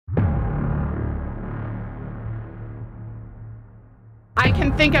I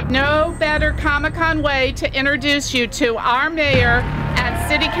can think of no better Comic-Con way to introduce you to our mayor and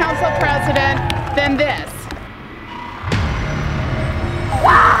city council president than this.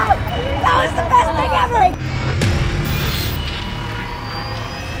 Wow! That was the best thing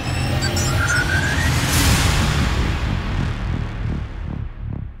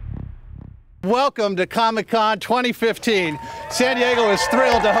ever! Welcome to Comic-Con 2015. San Diego is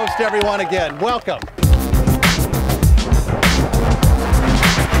thrilled to host everyone again. Welcome.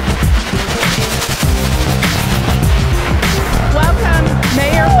 Welcome,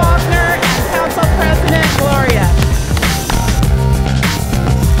 Mayor Wagner and Council President Gloria.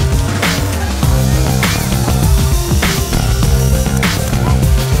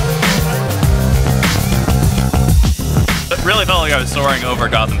 It really felt like I was soaring over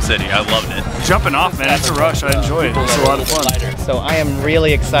Gotham City. I loved it. Jumping off, man. It's a rush. I enjoy it. It's a lot of fun. So I am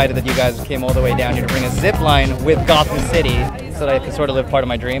really excited that you guys came all the way down here to bring a zip line with Gotham City so that I can sort of live part of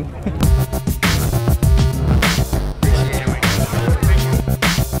my dream.